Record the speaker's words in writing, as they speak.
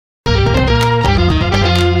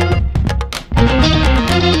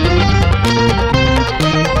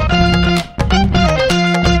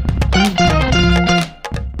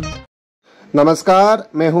नमस्कार,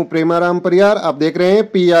 मैं हूं प्रेमाराम परियार। आप देख रहे हैं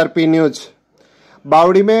PRP न्यूज।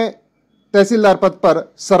 बावड़ी में तहसीलदार पद पर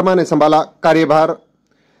शर्मा ने संभाला कार्यभार।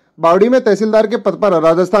 बावड़ी में तहसीलदार के पद पर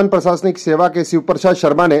राजस्थान प्रशासनिक सेवा के शिवप्रसाद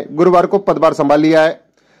शर्मा ने गुरुवार को पदभार संभाल लिया है।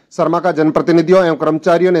 शर्मा का जनप्रतिनिधियों एवं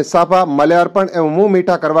कर्मचारियों ने साफा माल्यार्पण एवं मुंह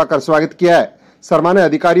मीठा करवाकर स्वागत किया है। शर्मा ने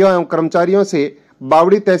अधिकारियों एवं कर्मचारियों से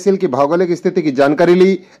बावड़ी तहसील की भौगोलिक स्थिति की जानकारी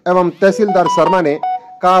ली एवं तहसीलदार शर्मा ने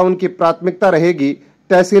कहा उनकी प्राथमिकता रहेगी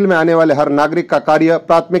तहसील में आने वाले हर नागरिक का कार्य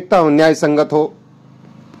प्राथमिकता और न्याय संगत हो।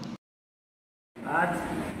 आज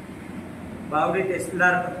बावड़ी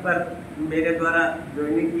तहसीलदार पद पर मेरे द्वारा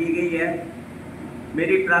ज्वाइनिंग की गई है।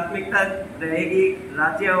 मेरी प्राथमिकता रहेगी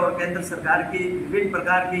राज्य और केंद्र सरकार की विभिन्न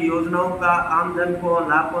प्रकार की योजनाओं का आम जन को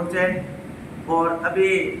लाभ पहुंचे और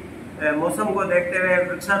अभी मौसम को देखते हुए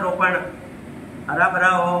वृक्षारोपण हरा भरा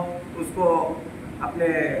हो, उसको अपने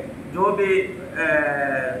जो भी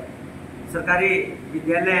सरकारी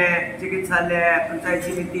विद्यालय है, चिकित्सालय है, पंचायत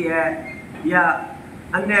समिति है या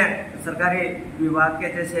अन्य सरकारी विभाग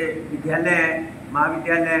के जैसे विद्यालय है,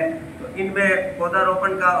 महाविद्यालय, तो इनमें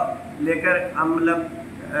पौधारोपण का लेकर हम मतलब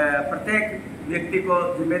प्रत्येक व्यक्ति को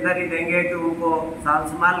जिम्मेदारी देंगे कि उनको साल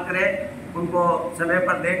संभाल करें, उनको समय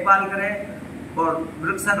पर देखभाल करें और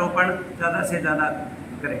वृक्षारोपण ज़्यादा से ज़्यादा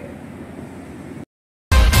करें।